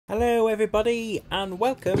Hello everybody and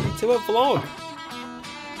welcome to a vlog.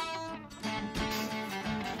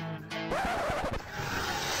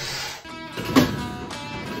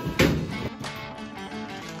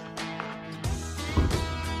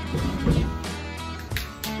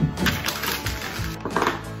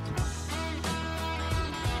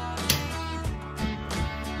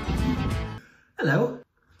 Hello.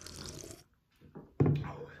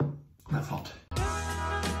 Oh, that's hot.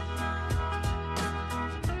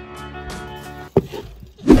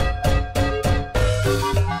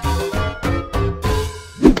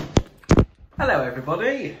 Hello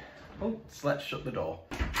everybody. Oh, so let's shut the door.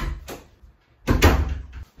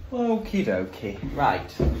 Okie dokie.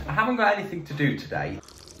 Right, I haven't got anything to do today.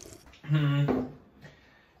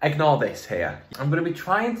 Ignore this here. I'm going to be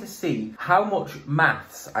trying to see how much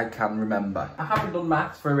maths I can remember. I haven't done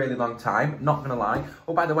maths for a really long time, not going to lie.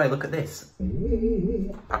 Oh, by the way, look at this.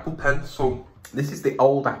 Apple Pencil. This is the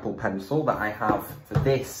old Apple Pencil that I have for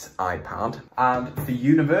this iPad. And for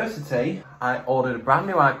university, I ordered a brand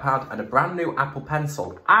new iPad and a brand new Apple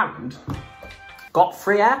Pencil and got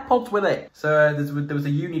free AirPods with it. So there was a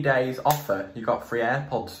uni days offer. You got free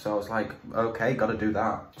AirPods. So I was like, okay, got to do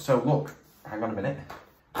that. So look, hang on a minute.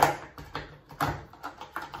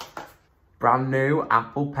 Brand new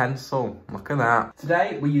Apple Pencil. Look at that.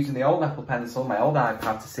 Today, we're using the old Apple Pencil, my old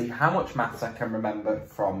iPad, to see how much maths I can remember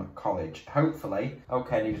from college. Hopefully.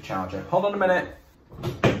 Okay, I need a charger. Hold on a minute.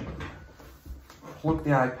 Plug the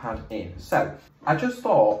iPad in. So, I just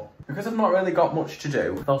thought, because I've not really got much to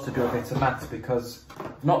do, I thought I'd do a bit of maths because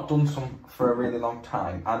I've not done some for a really long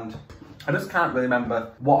time. And I just can't really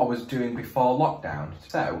remember what I was doing before lockdown.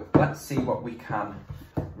 So, let's see what we can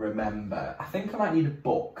remember. I think I might need a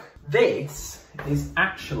book. This is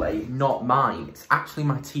actually not mine. It's actually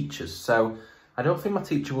my teacher's. So I don't think my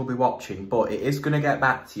teacher will be watching, but it is going to get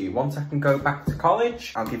back to you. Once I can go back to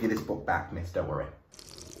college, I'll give you this book back, miss, don't worry.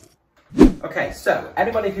 Okay, so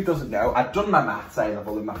anybody who doesn't know, I'd done my maths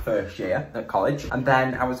A-level in my first year at college, and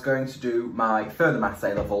then I was going to do my further maths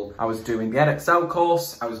A-level. I was doing the Edexcel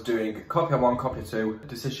course, I was doing Copy 1, Copy 2,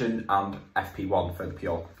 Decision, and FP1 for the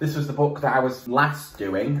pure. This was the book that I was last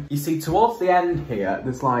doing. You see, towards the end here,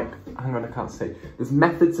 there's like, hang on, I can't see. There's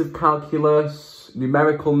methods of calculus,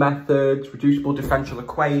 numerical methods, reducible differential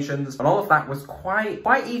equations, and all of that was quite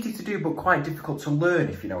easy to do, but quite difficult to learn,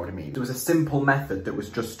 if you know what I mean. There was a simple method that was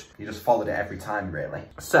just, you just followed it every time, really.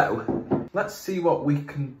 So, let's see what we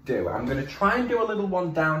can do. I'm going to try and do a little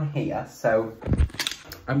one down here. So,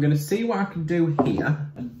 I'm going to see what I can do here,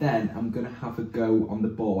 and then I'm going to have a go on the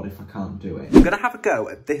board if I can't do it. I'm going to have a go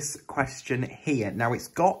at this question here. Now, it's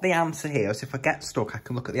got the answer here, so if I get stuck, I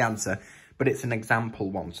can look at the answer, but it's an example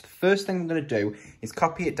one. So, the first thing I'm going to do is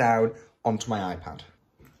copy it down onto my iPad.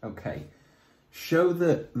 Okay. Show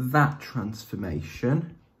that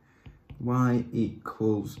transformation. Y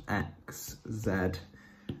equals x, z.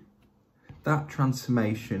 That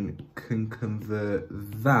transformation can convert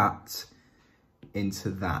that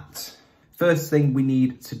into that. First thing we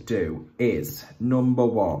need to do is, number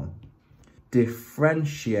one,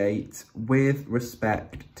 differentiate with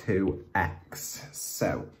respect to x.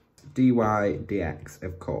 So, dy dx,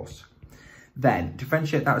 of course. Then,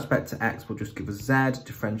 differentiate that with respect to x will just give us z.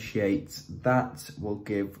 Differentiate that will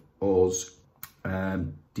give us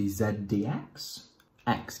dz dx?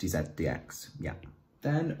 X dz dx, yeah.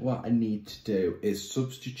 Then what I need to do is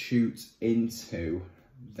substitute into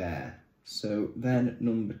there. So then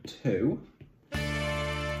number two.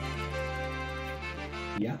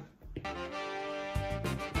 Yeah.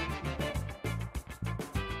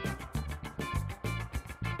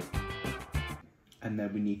 And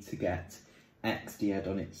then we need to get x dz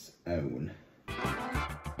on its own.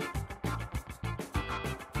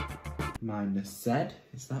 Minus z,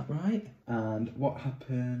 is that right? And what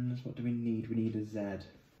happens, what do we need? We need a z.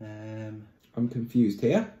 I'm confused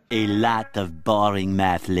here. A lot of boring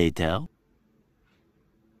math later.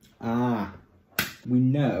 Ah, we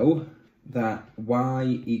know that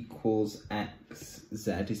y equals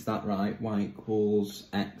xz, is that right? Y equals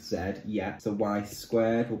xz, yeah. So y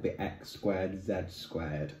squared will be x squared, z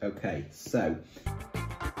squared. Okay, so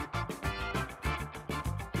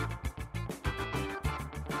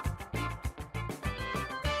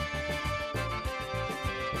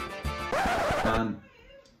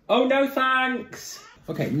oh no thanks!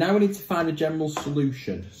 Okay, now we need to find a general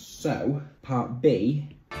solution. So, part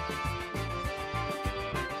B,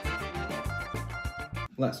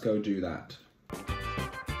 let's go do that.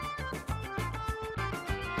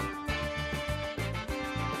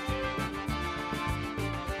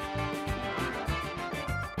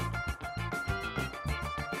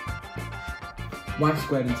 Y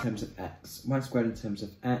squared in terms of x. y squared in terms of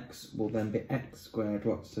x will then be x squared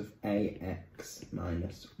lots of ax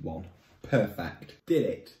minus 1. Perfect. Did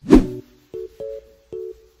it.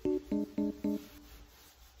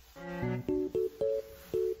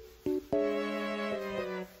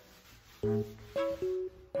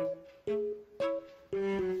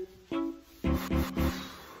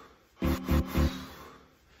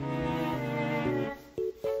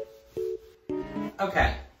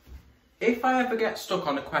 Okay, if I ever get stuck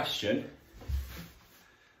on a question,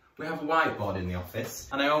 we have a whiteboard in the office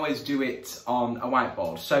and I always do it on a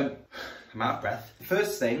whiteboard. So, I'm out of breath. The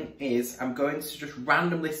first thing is I'm going to just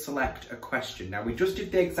randomly select a question. Now we just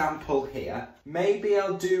did the example here. Maybe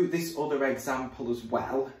I'll do this other example as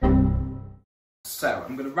well. So,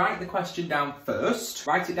 I'm going to write the question down first.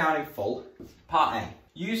 Write it down in full. Part A.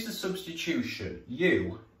 Use the substitution.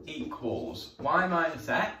 U equals y minus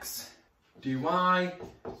x. dy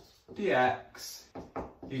dx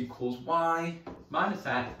equals y minus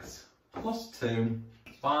x plus 2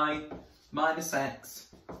 y minus x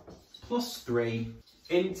plus 3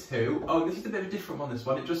 into, oh, this is a bit of a different one, this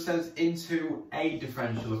one. It just says into a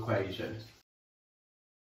differential equation.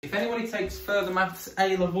 If anybody takes further maths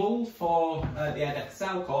A-level for the Ed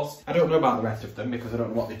Excel course, I don't know about the rest of them because I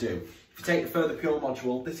don't know what they do. If you take the further pure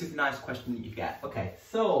module, this is a nice question that you get. Okay,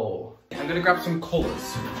 so I'm going to grab some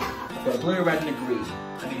colours. I've got a blue, red and a green.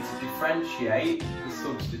 I need to differentiate the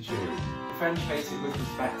substitute. Differentiate it with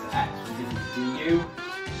respect to x will give me du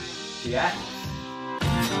dx.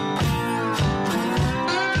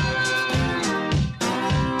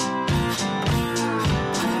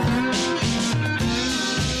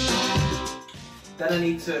 Then I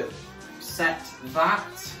need to set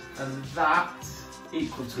that and that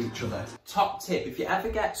equal to each other. Top tip, if you ever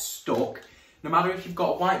get stuck, no matter if you've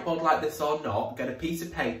got a whiteboard like this or not, get a piece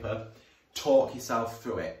of paper, talk yourself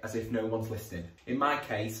through it as if no one's listening. In my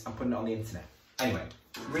case, I'm putting it on the internet. Anyway,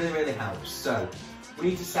 really, really helps. So, we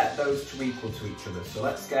need to set those to equal to each other. So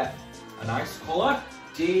let's get a nice colour.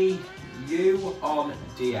 du on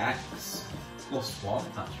dx plus 1,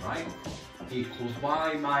 that's right, equals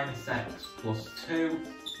y minus x plus 2,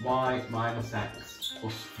 y minus x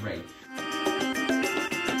plus 3. Is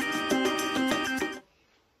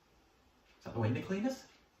that the window cleaners?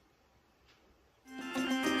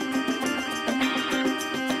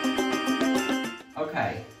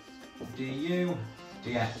 Okay, du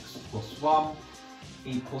dx plus 1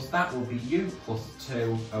 equals, that will be u plus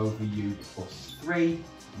 2 over u plus 3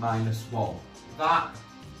 minus 1. That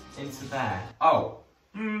into there. Oh,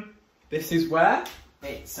 this is where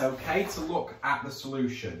it's okay to look at the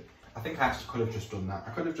solution. I think I actually could have just done that. I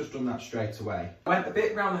could have just done that straight away. I went a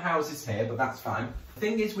bit around the houses here, but that's fine. The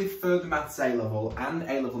thing is with further maths A-level and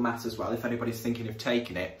A-level maths as well, if anybody's thinking of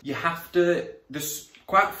taking it, you have to, there's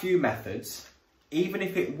quite a few methods. Even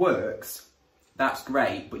if it works, that's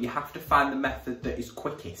great, but you have to find the method that is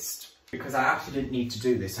quickest. Because I actually didn't need to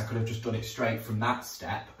do this. I could have just done it straight from that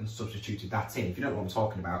step and substituted that in. If you know what I'm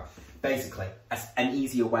talking about. Basically, an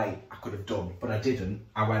easier way I could have done, but I didn't.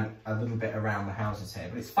 I went a little bit around the houses here,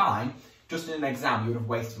 but it's fine. Just in an exam, you would have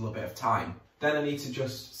wasted a little bit of time. Then I need to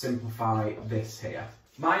just simplify this here.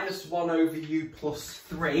 Minus 1 over u plus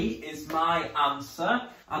 3 is my answer,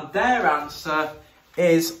 and their answer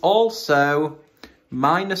is also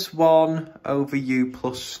minus 1 over u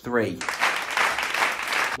plus 3.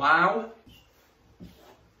 Wow.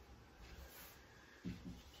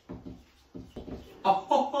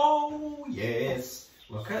 Oh, yes.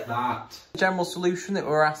 Look at that. General solution that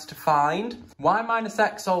we're asked to find. Y minus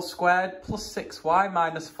x all squared plus 6y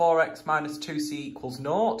minus 4x minus 2c equals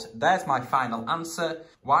 0. There's my final answer.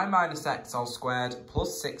 Y minus x all squared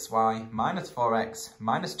plus 6y minus 4x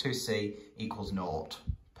minus 2c equals 0.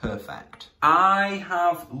 Perfect. I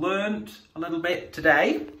have learnt a little bit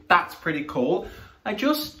today. That's pretty cool. I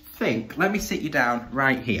just think, let me sit you down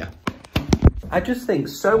right here. I just think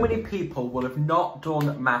so many people will have not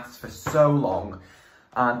done maths for so long,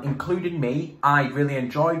 including me. I really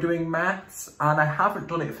enjoy doing maths and I haven't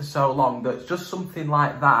done it for so long that just something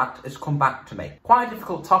like that has come back to me. Quite a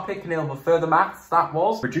difficult topic in A-level further maths, that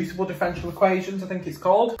was. Reducible differential equations, I think it's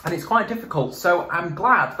called. And it's quite difficult, so I'm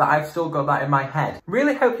glad that I've still got that in my head.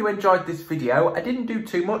 Really hope you enjoyed this video. I didn't do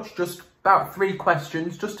too much, just about 3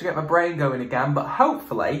 questions, just to get my brain going again, but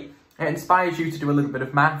hopefully it inspires you to do a little bit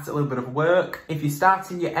of maths, a little bit of work. If you're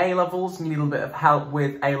starting your A-levels and you need a little bit of help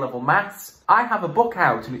with A-level maths, I have a book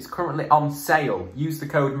out and it's currently on sale. Use the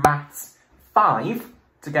code MATHS5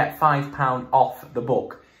 to get £5 off the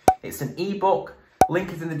book. It's an ebook,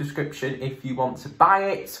 Link is in the description if you want to buy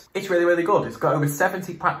it. It's really, really good. It's got over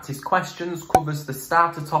 70 practice questions, covers the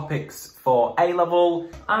starter topics for A-level,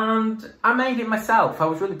 and I made it myself. I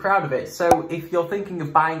was really proud of it. So if you're thinking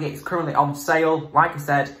of buying it, it's currently on sale. Like I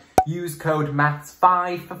said, use code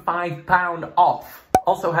MATHS5 for £5 off.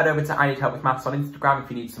 Also head over to I Need Help with Maths on Instagram if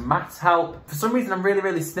you need some maths help. For some reason I'm really,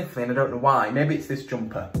 really sniffly and I don't know why. Maybe it's this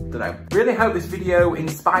jumper, don't know. Really hope this video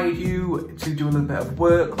inspired you to do a little bit of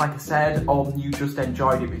work, like I said, or you just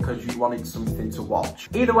enjoyed it because you wanted something to watch.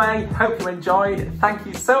 Either way, hope you enjoyed. Thank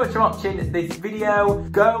you so much for watching this video.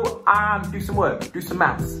 Go and do some work, do some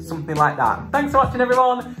maths, something like that. Thanks for watching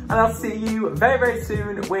everyone, and I'll see you very, very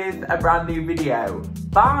soon with a brand new video.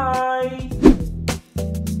 Bye!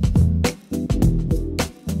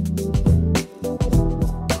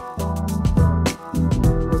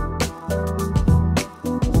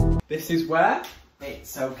 This is where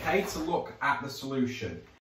it's okay to look at the solution.